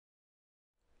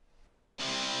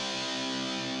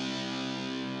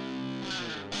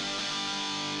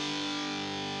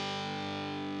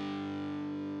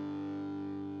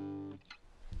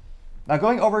Now,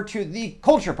 going over to the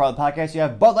culture part of the podcast, you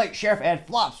have Bud Light Sheriff ad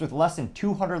flops with less than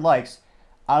 200 likes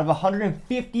out of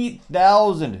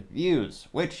 150,000 views,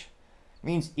 which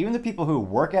means even the people who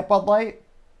work at Bud Light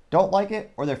don't like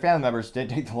it, or their family members they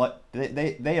don't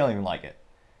even like it.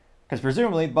 Because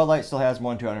presumably, Bud Light still has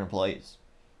more than 200 employees.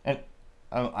 And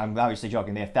I'm obviously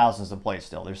joking, they have thousands of employees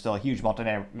still. They're still a huge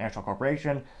multinational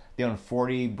corporation. They own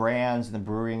 40 brands in the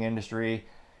brewing industry.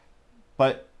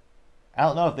 But I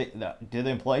don't know if do the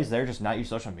employees there just not use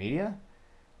social media?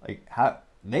 Like, how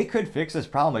they could fix this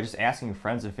problem by just asking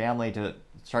friends and family to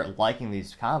start liking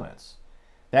these comments.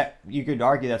 That you could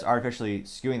argue that's artificially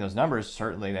skewing those numbers.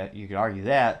 Certainly, that you could argue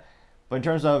that. But in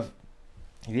terms of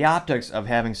the optics of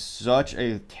having such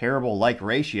a terrible like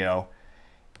ratio,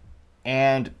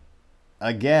 and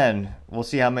again, we'll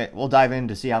see we'll dive in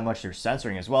to see how much they're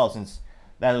censoring as well, since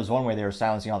that was one way they were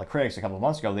silencing all the critics a couple of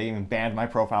months ago. They even banned my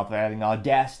profile for having the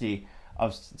audacity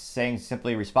of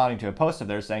simply responding to a post of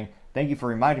theirs saying, "Thank you for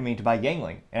reminding me to buy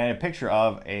Yangling," and I had a picture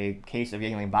of a case of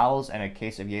Yangling bottles and a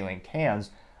case of Yangling cans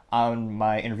on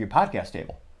my interview podcast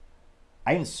table.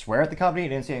 I didn't swear at the company, I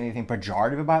didn't say anything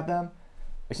pejorative about them.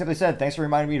 I simply said, "Thanks for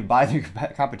reminding me to buy the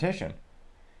competition."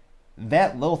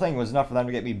 That little thing was enough for them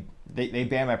to get me. They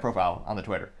banned my profile on the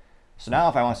Twitter. So now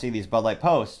if I want to see these Bud Light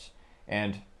posts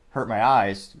and hurt my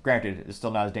eyes, granted, it's still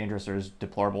not as dangerous or as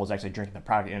deplorable as actually drinking the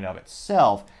product in and of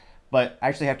itself, but I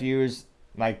actually have to use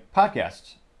my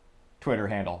podcast Twitter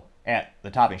handle at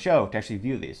the Topping Show to actually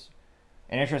view these.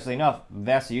 And interestingly enough,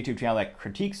 that's the YouTube channel that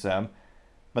critiques them,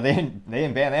 but they didn't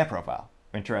ban that profile,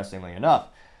 interestingly enough.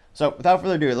 So without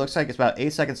further ado, it looks like it's about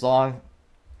 8 seconds long.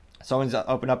 Someone's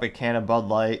opened up a can of Bud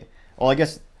Light. Well, I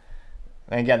guess,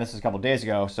 and again, this is a couple days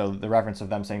ago, so the reference of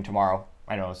them saying tomorrow,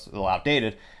 I know it's a little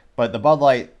outdated, but the Bud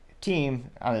Light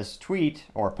team on this tweet,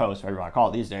 or post, whatever you want to call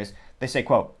it these days, they say,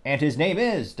 quote, "And his name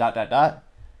is ...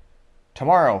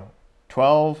 tomorrow,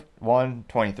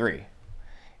 12/1/23.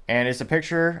 And it's a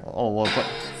picture. We'll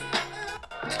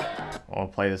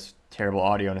play this terrible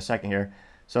audio in a second here.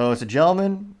 So it's a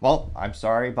gentleman. Well, I'm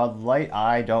sorry, Bud Light.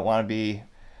 I don't want to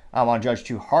judge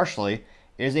too harshly.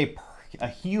 It is a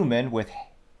human with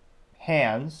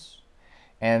hands,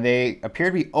 and they appear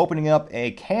to be opening up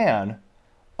a can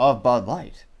of Bud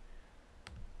Light.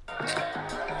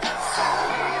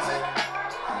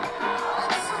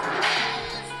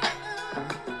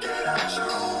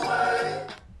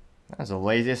 That's the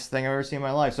laziest thing I've ever seen in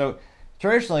my life. So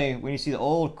traditionally, when you see the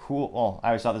old cool, well, I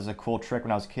always thought this was a cool trick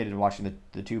when I was a kid and watching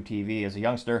the tube TV as a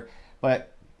youngster.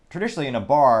 But traditionally in a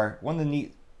bar, one of the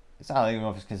neat, it's not even know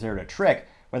if it's considered a trick,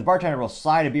 where the bartender will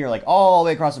slide a beer like all the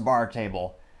way across the bar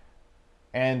table,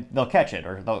 and they'll catch it,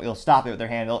 or they'll stop it with their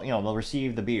hand. They'll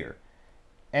receive the beer.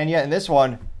 And yet in this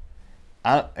one,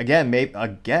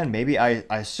 maybe I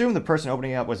assume the person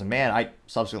opening it up was a man. I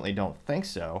subsequently don't think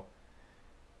so.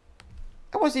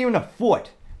 It wasn't even a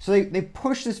foot. So they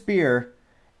pushed this beer,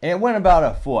 and it went about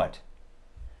a foot.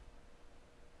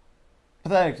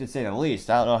 Pathetic to say the least.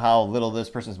 I don't know how little this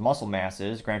person's muscle mass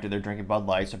is. Granted, they're drinking Bud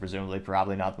Light, so presumably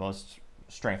probably not the most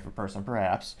strengthful person,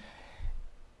 perhaps.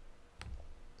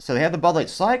 So they have the Bud Light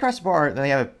slide across the bar, and then they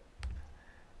have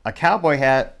a cowboy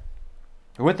hat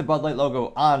with the Bud Light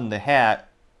logo on the hat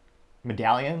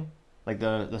medallion, like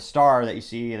the star that you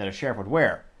see that a sheriff would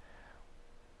wear.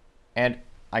 And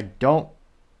I thought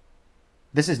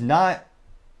it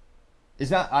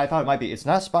might be. It's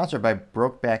not sponsored by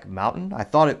Brokeback Mountain. I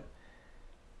thought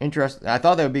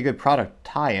that would be a good product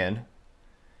tie-in.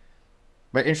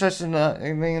 But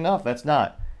interestingly enough, that's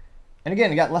not. And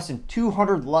again, it got less than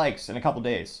 200 likes in a couple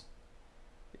days.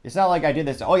 It's not like I did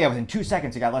this, oh yeah, within 2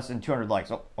 seconds it got less than 200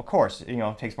 likes. Well, of course,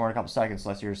 it takes more than a couple seconds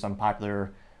unless you're some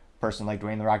popular person like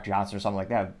Dwayne "The Rock" Johnson or something like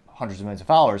that, hundreds of millions of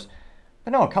followers.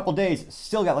 But no, a couple days,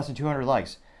 still got less than 200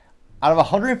 likes. Out of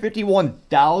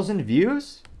 151,000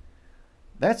 views?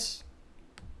 That's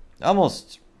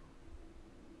almost,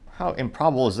 how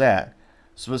improbable is that?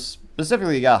 So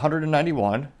specifically, you got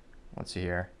 191. Let's see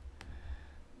here.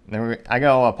 And then I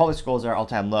go, public schools are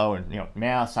all-time low, and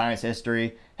math, science,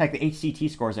 history. Heck, the HCT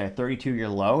scores are at a 32-year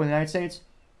low in the United States.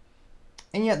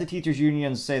 And yet the teachers'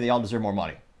 unions say they all deserve more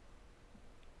money.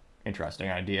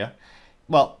 Interesting idea.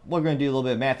 Well, we're going to do a little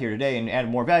bit of math here today and add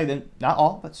more value than, not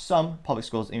all, but some public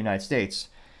schools in the United States.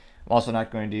 I'm also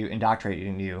not going to indoctrinate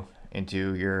you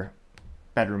into your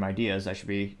bedroom ideas. That should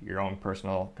be your own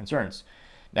personal concerns.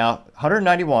 Now,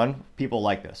 191 people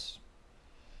like this.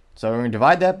 So we're going to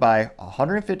divide that by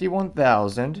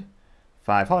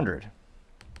 151,500.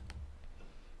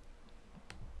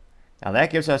 Now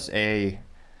that gives us a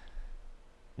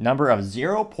number of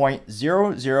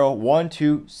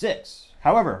 0.00126.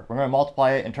 However, we're going to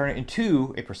multiply it and turn it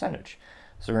into a percentage.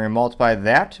 So we're going to multiply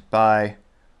that by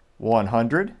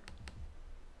 100.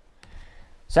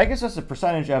 So that gives us a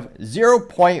percentage of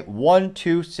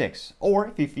 0.126. Or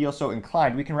if you feel so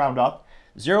inclined, we can round up.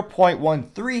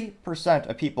 0.13%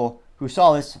 of people who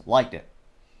saw this liked it.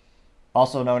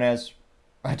 Also known as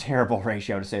a terrible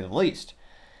ratio, to say the least.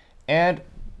 And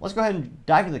let's go ahead and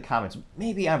dive into the comments.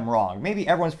 Maybe I'm wrong. Maybe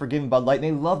everyone's forgiving Bud Light and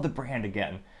they love the brand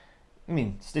again. I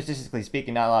mean, statistically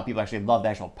speaking, not a lot of people actually love the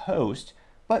actual post,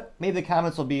 but maybe the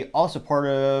comments will be all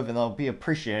supportive and they'll be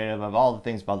appreciative of all the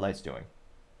things Bud Light's doing.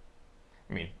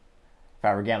 I mean, if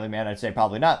I were a gambling man, I'd say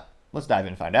probably not. Let's dive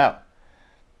in and find out.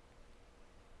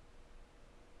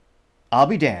 I'll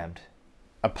be damned.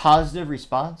 A positive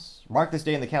response? Mark this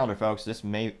day in the calendar, folks. It's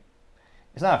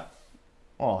not,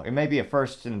 well, it may be a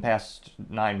first in the past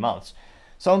 9 months.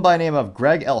 Someone by the name of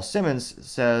Greg L. Simmons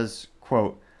says,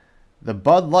 quote, the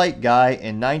Bud Light guy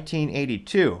in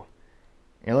 1982.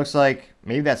 And it looks like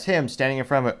maybe that's him standing in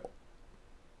front of an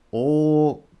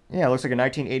old, yeah, it looks like a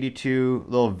 1982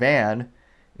 little van.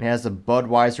 And it has the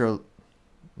Budweiser,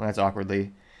 well, that's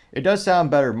awkwardly. It does sound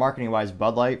better marketing-wise,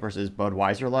 Bud Light versus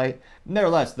Budweiser Light.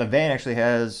 Nevertheless, the van actually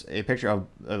has a picture of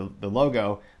the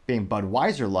logo being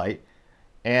Budweiser Light.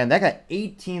 And that got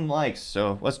 18 likes.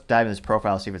 So let's dive into this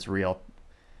profile and see if it's real.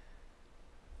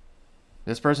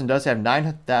 This person does have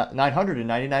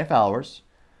 999 followers.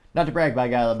 Not to brag, but I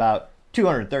got about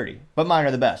 230. But mine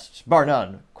are the best, bar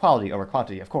none. Quality over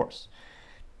quantity, of course.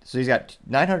 So he's got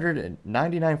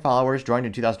 999 followers, joined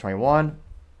in 2021.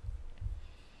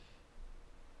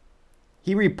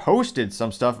 He reposted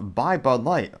some stuff by Bud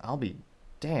Light. I'll be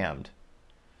damned.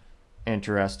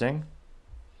 Interesting.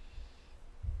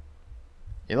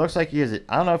 It looks like he is,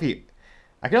 I don't know if he,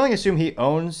 I can only assume he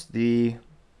owns the,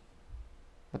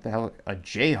 what the hell, a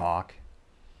Jayhawk.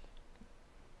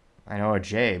 I know a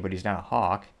Jay, but he's not a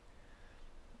Hawk.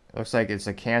 It looks like it's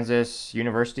a Kansas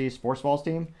University sports balls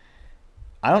team.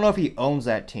 I don't know if he owns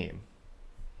that team.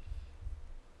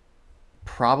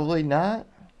 Probably not.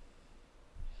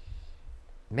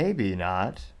 Maybe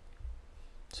not.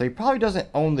 So he probably doesn't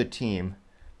own the team,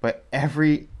 but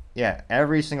every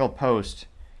single post,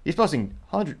 he's posting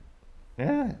I was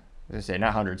gonna say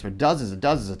not hundreds, but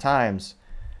dozens of times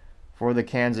for the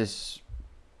Kansas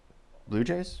Blue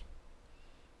Jays.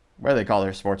 What do they call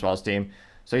their sports balls team?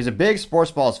 So he's a big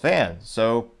sports balls fan.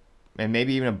 So, and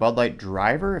maybe even a Bud Light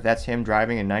driver, if that's him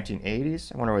driving in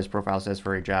 1980s. I wonder what his profile says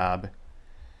for a job.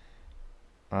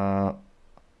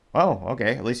 Oh,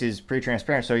 okay. At least he's pretty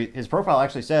transparent. So his profile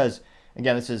actually says,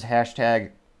 again, this is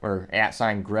hashtag or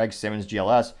 @ Greg Simmons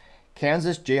GLS,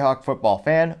 Kansas Jayhawk football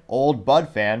fan, old Bud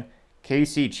fan,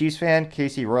 KC Chiefs fan,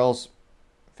 KC Royals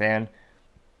fan,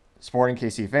 Sporting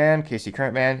KC fan, KC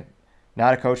current fan,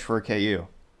 not a coach for KU.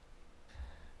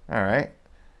 All right.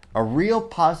 A real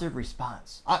positive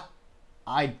response.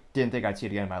 I didn't think I'd see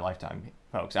it again in my lifetime,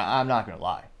 folks. I'm not going to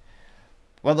lie.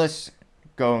 Well, let's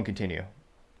go and continue.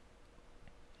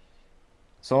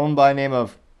 Someone by the name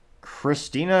of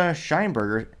Christina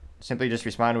Scheinberger simply just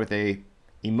responded with a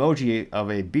emoji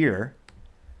of a beer.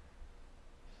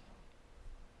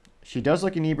 She does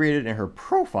look inebriated in her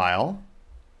profile.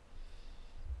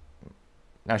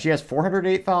 Now, she has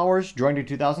 408 followers, joined in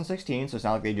 2016, so it's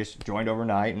not like they just joined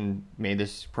overnight and made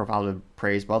this profile to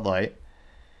praise Bud Light.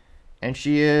 And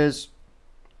she is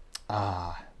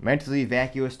mentally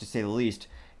vacuous, to say the least.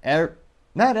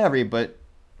 Not every, but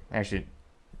actually,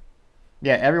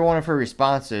 yeah, every one of her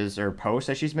responses or posts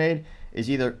that she's made is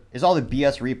all the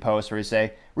BS reposts where you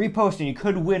say, repost and you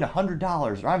could win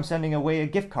 $100, or I'm sending away a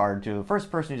gift card to the first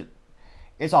person.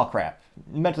 It's all crap.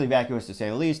 Mentally vacuous, to say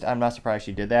the least. I'm not surprised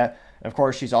she did that. And of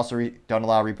course, she's also done a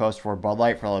lot of reposts for Bud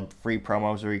Light for all the free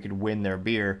promos where you could win their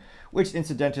beer, which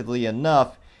incidentally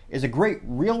enough is a great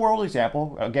real-world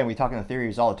example. Again, we talk in the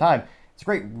theories all the time. It's a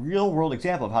great real-world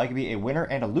example of how you can be a winner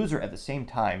and a loser at the same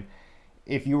time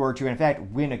if you were to, in fact,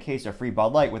 win a case of free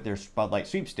Bud Light with their Bud Light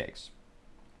sweepstakes.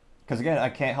 Because, again, I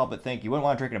can't help but think you wouldn't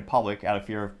want to drink it in public out of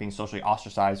fear of being socially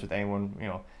ostracized with anyone, you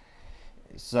know.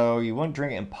 So you wouldn't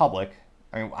drink it in public.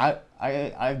 I mean,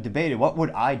 I've debated what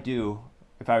would I do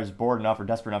if I was bored enough or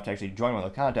desperate enough to actually join one of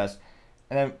the contests.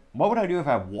 And then what would I do if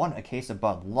I won a case of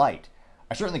Bud Light?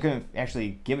 I certainly couldn't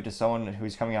actually give it to someone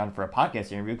who's coming on for a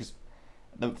podcast interview, because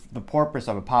the purpose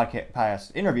of a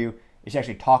podcast interview is to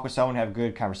actually talk with someone, have a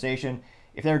good conversation.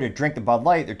 If they were to drink the Bud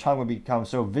Light, their tongue would become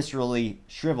so viscerally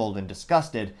shriveled and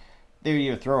disgusted, they would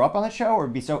either throw up on the show or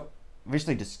be so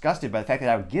viscerally disgusted by the fact that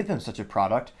I would give them such a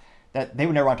product that they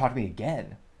would never want to talk to me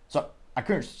again. So I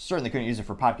certainly couldn't use it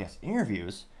for podcast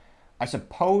interviews. I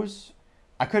suppose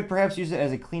I could perhaps use it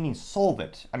as a cleaning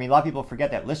solvent. I mean, a lot of people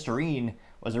forget that Listerine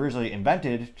was originally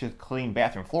invented to clean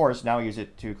bathroom floors. Now we use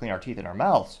it to clean our teeth and our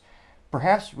mouths.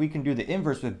 Perhaps we can do the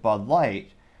inverse with Bud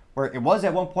Light, where it was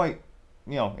at one point,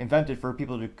 invented for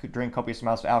people to drink copious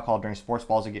amounts of alcohol during sports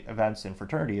balls events and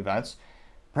fraternity events.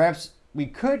 Perhaps we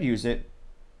could use it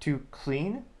to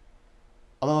clean,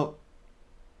 although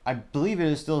I believe it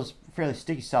is still a fairly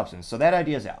sticky substance, so that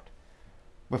idea is out.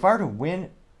 But if I were to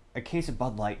win a case of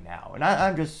Bud Light now, and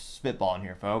I'm just spitballing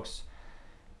here, folks.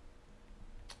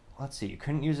 Let's see, you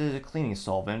couldn't use it as a cleaning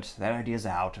solvent. That idea is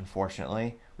out,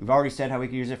 unfortunately. We've already said how we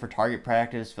could use it for target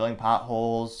practice, filling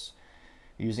potholes,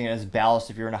 using it as ballast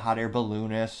if you're in a hot air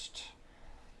balloonist.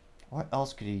 What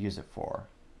else could you use it for?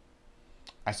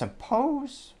 I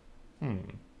suppose,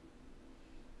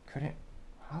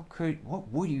 what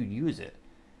would you use it?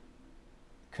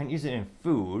 Couldn't use it in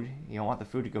food. You don't want the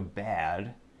food to go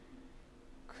bad.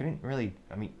 Couldn't really,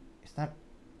 it's not,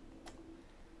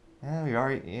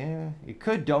 you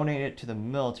could donate it to the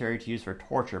military to use for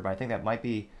torture, but I think that might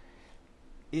be,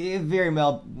 it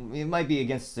might be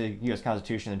against the U.S.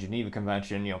 Constitution and the Geneva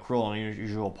Convention, cruel and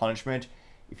unusual punishment.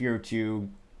 If you were to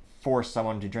force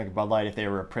someone to drink a Bud Light if they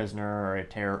were a prisoner or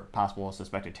a possible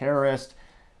suspected terrorist,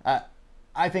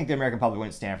 I think the American public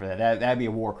wouldn't stand for that. That'd be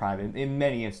a war crime in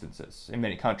many instances, in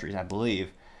many countries, I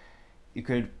believe. You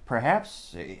could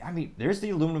perhaps, there's the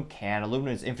aluminum can.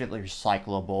 Aluminum is infinitely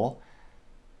recyclable.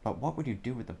 But what would you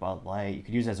do with the Bud Light? You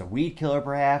could use it as a weed killer,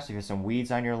 perhaps, if you have some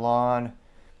weeds on your lawn.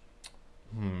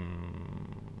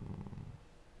 I'm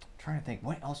trying to think,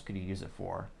 what else could you use it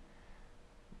for?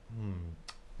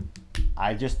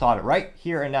 I just thought it right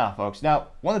here and now, folks. Now,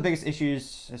 one of the biggest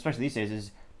issues, especially these days,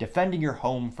 is defending your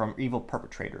home from evil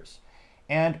perpetrators.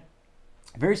 And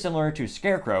very similar to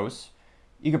scarecrows,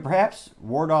 you could perhaps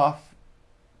ward off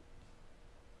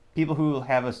people who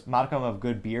have a modicum of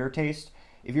good beer taste.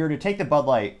 If you were to take the Bud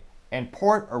Light and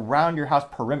pour it around your house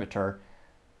perimeter,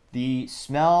 the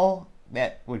smell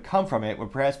that would come from it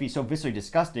would perhaps be so viscerally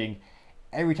disgusting,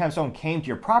 every time someone came to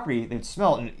your property, they'd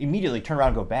smell it and immediately turn around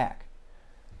and go back.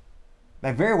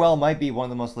 That very well might be one of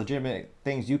the most legitimate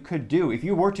things you could do if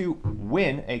you were to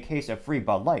win a case of free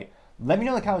Bud Light. Let me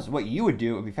know in the comments what you would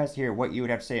do. It would be fast to hear what you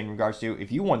would have to say in regards to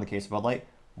if you won the case of Bud Light,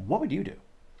 what would you do?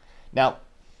 Now,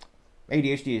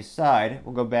 ADHD aside,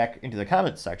 we'll go back into the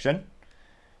comments section.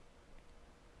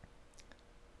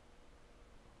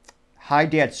 Hi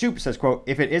Dad Soup says, quote,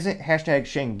 if it isn't hashtag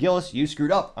Shane Gillis, you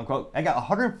screwed up, unquote. I got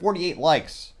 148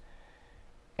 likes.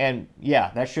 And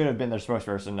yeah, that should have been their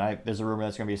spokesperson. There's a rumor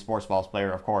that's going to be a sports balls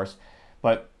player, of course.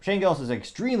 But Shane Gillis is an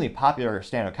extremely popular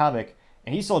stand-up comic,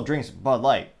 and he still drinks Bud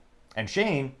Light. And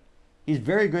Shane, he's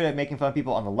very good at making fun of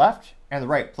people on the left and the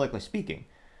right, politically speaking.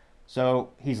 So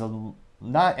he's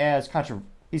not as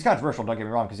he's controversial, don't get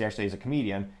me wrong, because he actually is a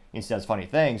comedian. He says funny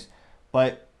things.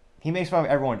 But he makes fun of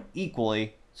everyone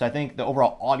equally. So I think the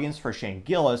overall audience for Shane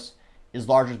Gillis is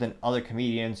larger than other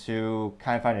comedians who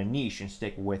kind of find a niche and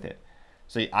stick with it.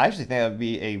 So I actually think that would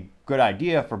be a good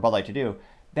idea for Bud Light to do.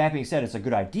 That being said, it's a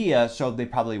good idea, so they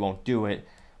probably won't do it.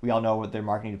 We all know what their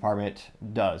marketing department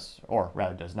does, or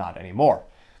rather does not anymore.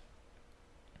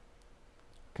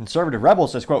 Conservative Rebel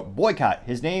says, quote, boycott.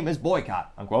 His name is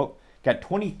Boycott, unquote. Got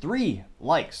 23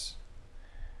 likes.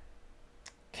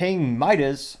 King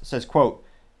Midas says, quote,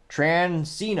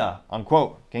 Transcena,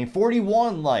 unquote. Getting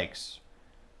 41 likes.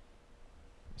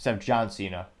 Instead of John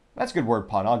Cena. That's a good word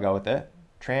pun. I'll go with it.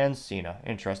 Transcena.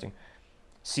 Interesting.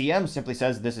 CM simply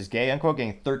says, this is gay, unquote.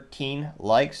 Getting 13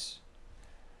 likes.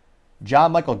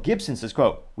 John Michael Gibson says,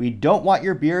 quote, we don't want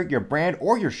your beer, your brand,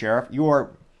 or your sheriff. You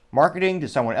are marketing to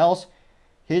someone else.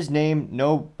 His name,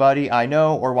 nobody I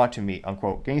know or want to meet,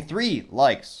 unquote. Getting 3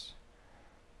 likes.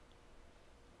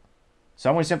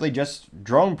 Someone simply just,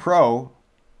 Drone Pro,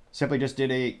 simply just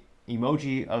did a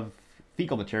emoji of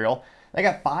fecal material. They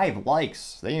got 5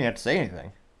 likes. They didn't even have to say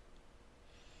anything.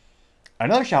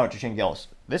 Another shout out to Shane Gillis.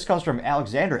 This comes from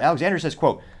Alexander. Alexander says,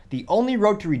 quote, the only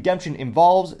road to redemption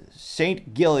involves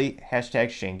Saint Gilly,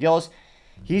 hashtag Shane Gillis.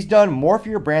 He's done more for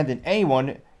your brand than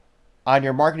anyone on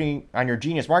your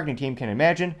genius marketing team can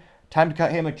imagine. Time to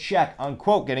cut him a check,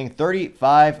 unquote, getting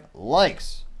 35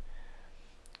 likes.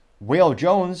 Whale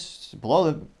Jones, below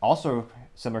them, also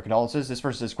similar condolences. This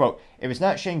person says, quote, if it's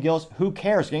not Shane Gillis, who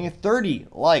cares? Getting 30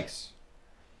 likes.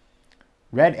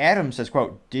 Red Adams says,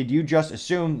 quote, did you just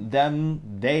assume them,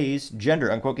 they's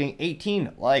gender, unquote, getting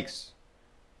 18 likes.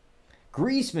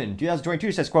 Greaseman,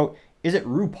 2022 says, quote, is it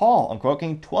RuPaul, unquote,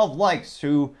 getting 12 likes,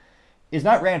 who is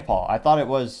not Rand Paul. I thought it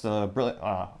was the brilliant,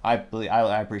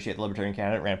 I appreciate the Libertarian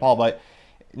candidate, Rand Paul, but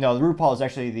no, the RuPaul is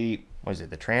actually the, what is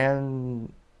it, the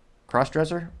trans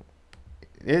crossdresser?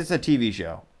 It's a TV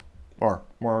show, or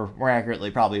more accurately,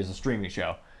 probably is a streaming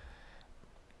show.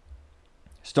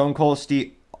 Stone Cold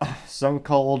Steve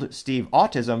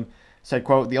Autism said,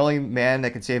 quote, the only man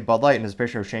that can save Bud Light in his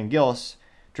picture of Shane Gillis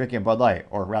drinking a Bud Light,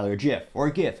 or rather a GIF, or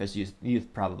a GIF, as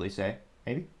you'd probably say.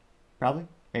 Maybe? Probably?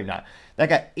 Maybe not. That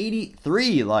got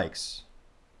 83 likes.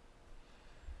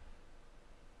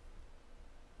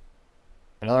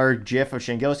 Another GIF of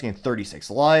Shane Gillis getting 36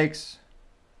 likes.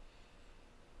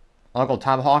 Uncle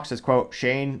Tomahawk says, quote,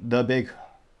 Shane the Big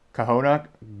Kahona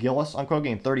Gillis, unquote,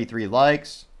 getting 33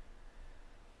 likes.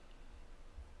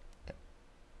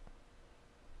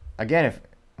 Again,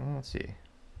 let's see.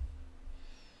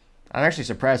 I'm actually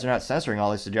surprised they're not censoring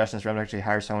all these suggestions for them to actually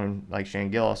hire someone like Shane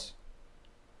Gillis.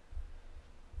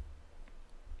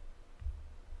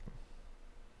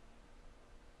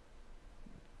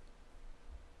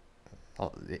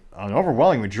 An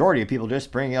overwhelming majority of people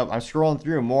just bringing up, I'm scrolling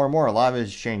through more and more, a lot of it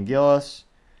is Shane Gillis.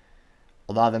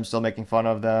 A lot of them still making fun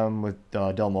of them with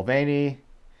Dylan Mulvaney.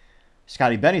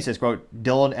 Scotty Benny says, quote,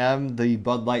 Dylan M, the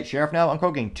Bud Light sheriff now,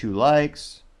 unquote, getting 2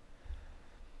 likes.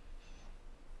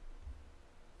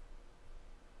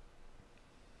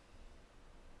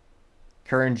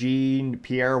 Curran Jean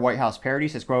Pierre White House Parody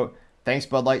says, quote, thanks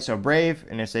Bud Light so brave.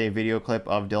 And it's a video clip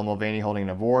of Dylan Mulvaney holding an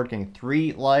award, getting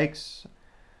 3 likes.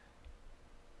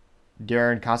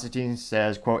 Darren Constantine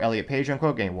says, quote, Elliot Page,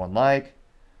 unquote, getting 1 like.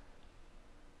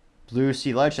 Blue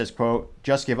Sea Ledge says, quote,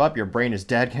 just give up, your brain is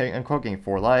dead, unquote, getting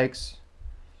 4 likes.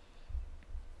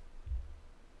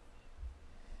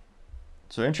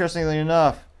 So interestingly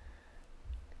enough,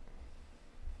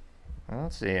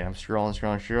 let's see, I'm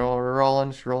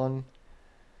scrolling.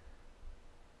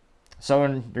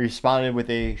 Someone responded with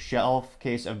a shelf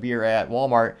case of beer at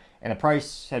Walmart, and the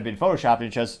price had been photoshopped, and it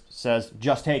just says,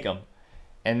 just take them.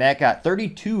 And that got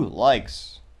 32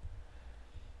 likes.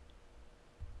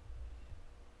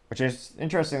 Which is,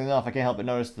 interesting enough, I can't help but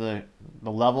notice the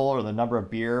level or the number of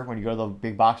beer when you go to the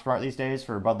big box mart these days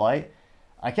for Bud Light.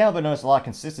 I can't help but notice a lot of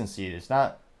consistency. It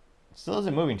still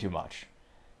isn't moving too much.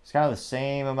 It's kind of the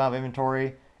same amount of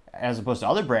inventory. As opposed to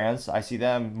other brands, I see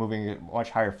them moving at much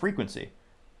higher frequency.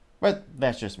 But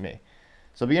that's just me.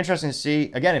 So it'll be interesting to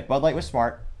see, again, if Bud Light was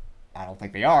smart. I don't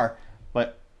think they are.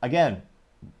 But again,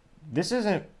 this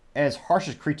isn't as harsh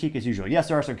as critique as usual. Yes,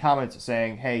 there are some comments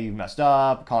saying, hey, you messed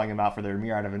up, calling them out for their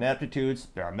myriad of ineptitudes.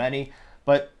 There are many.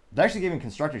 But they're actually giving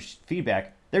constructive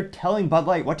feedback. They're telling Bud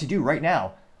Light what to do right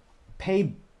now.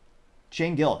 Pay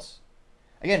Shane Gillis.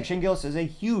 Again, Shane Gillis is a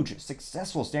huge,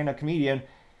 successful stand-up comedian,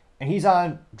 and he's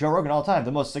on Joe Rogan all the time,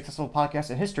 the most successful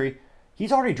podcast in history.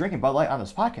 He's already drinking Bud Light on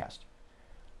this podcast.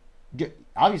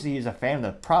 Obviously, he's a fan of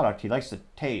the product. He likes the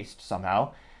taste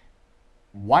somehow.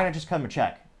 Why not just cut him a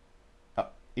check?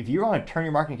 If you want to turn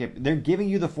your marketing kit, they're giving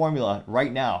you the formula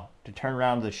right now to turn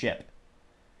around the ship.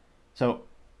 So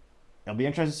it'll be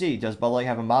interesting to see, does Bud Light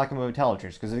have a modicum of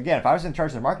intelligence? Because again, if I was in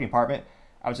charge of the marketing department,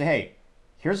 I would say, hey,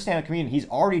 here's a stand-up comedian. He's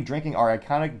already drinking our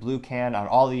iconic blue can on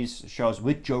all these shows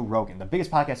with Joe Rogan, the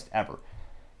biggest podcast ever.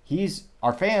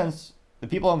 Our fans, the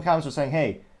people in the comments are saying,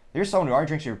 hey, there's someone who already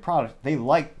drinks your product.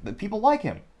 The people like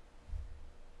him.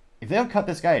 If they don't cut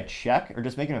this guy a check or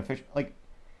just make him official, like,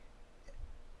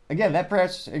 again, that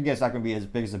perhaps, again, it's not going to be as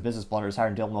big as a business blunder as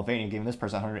hiring Dylan Mulvaney and giving this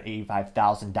person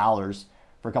 $185,000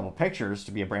 for a couple pictures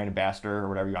to be a brand ambassador or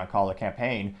whatever you want to call the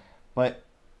campaign. But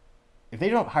if they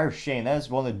don't hire Shane, that is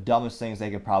one of the dumbest things they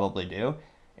could probably do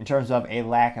in terms of a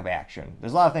lack of action.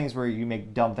 There's a lot of things where you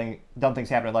make dumb things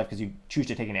happen in life because you choose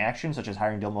to take an action, such as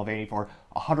hiring Dylan Mulvaney for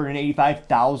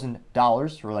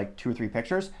 $185,000 for like 2 or 3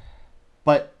 pictures.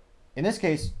 But in this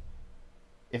case,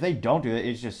 if they don't do it,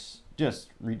 it's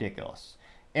just ridiculous.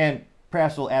 And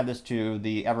perhaps we'll add this to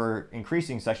the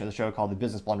ever-increasing section of the show called the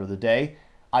Business Blunder of the Day.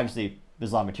 Obviously,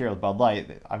 there's a lot of material with Bud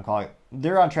Light.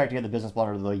 They're on track to get the Business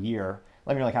Blunder of the Year.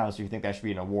 Let me know in the comments if you think that should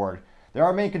be an award. There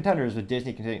are many contenders, with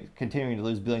Disney continuing to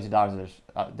lose billions of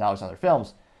dollars on their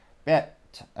films. But,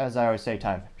 as I always say,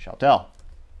 time shall tell.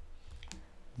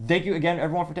 Thank you again,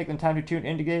 everyone, for taking the time to tune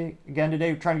in again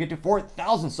today. We're trying to get to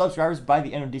 4,000 subscribers by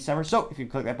the end of December. So, if you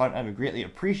click that button, I would greatly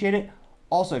appreciate it.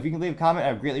 Also, if you can leave a comment,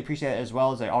 I would greatly appreciate it, as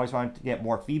well as I always want to get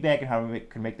more feedback and how we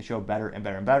can make the show better and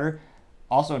better and better.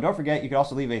 Also, don't forget, you can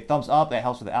also leave a thumbs up. That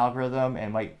helps with the algorithm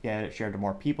and might get it shared to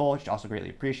more people, which is also greatly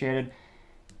appreciated.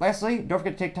 Lastly, don't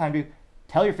forget to take time to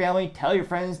tell your family, tell your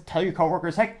friends, tell your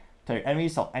coworkers, heck, tell your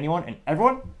enemies, tell anyone and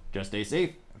everyone. Just stay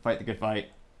safe and fight the good fight.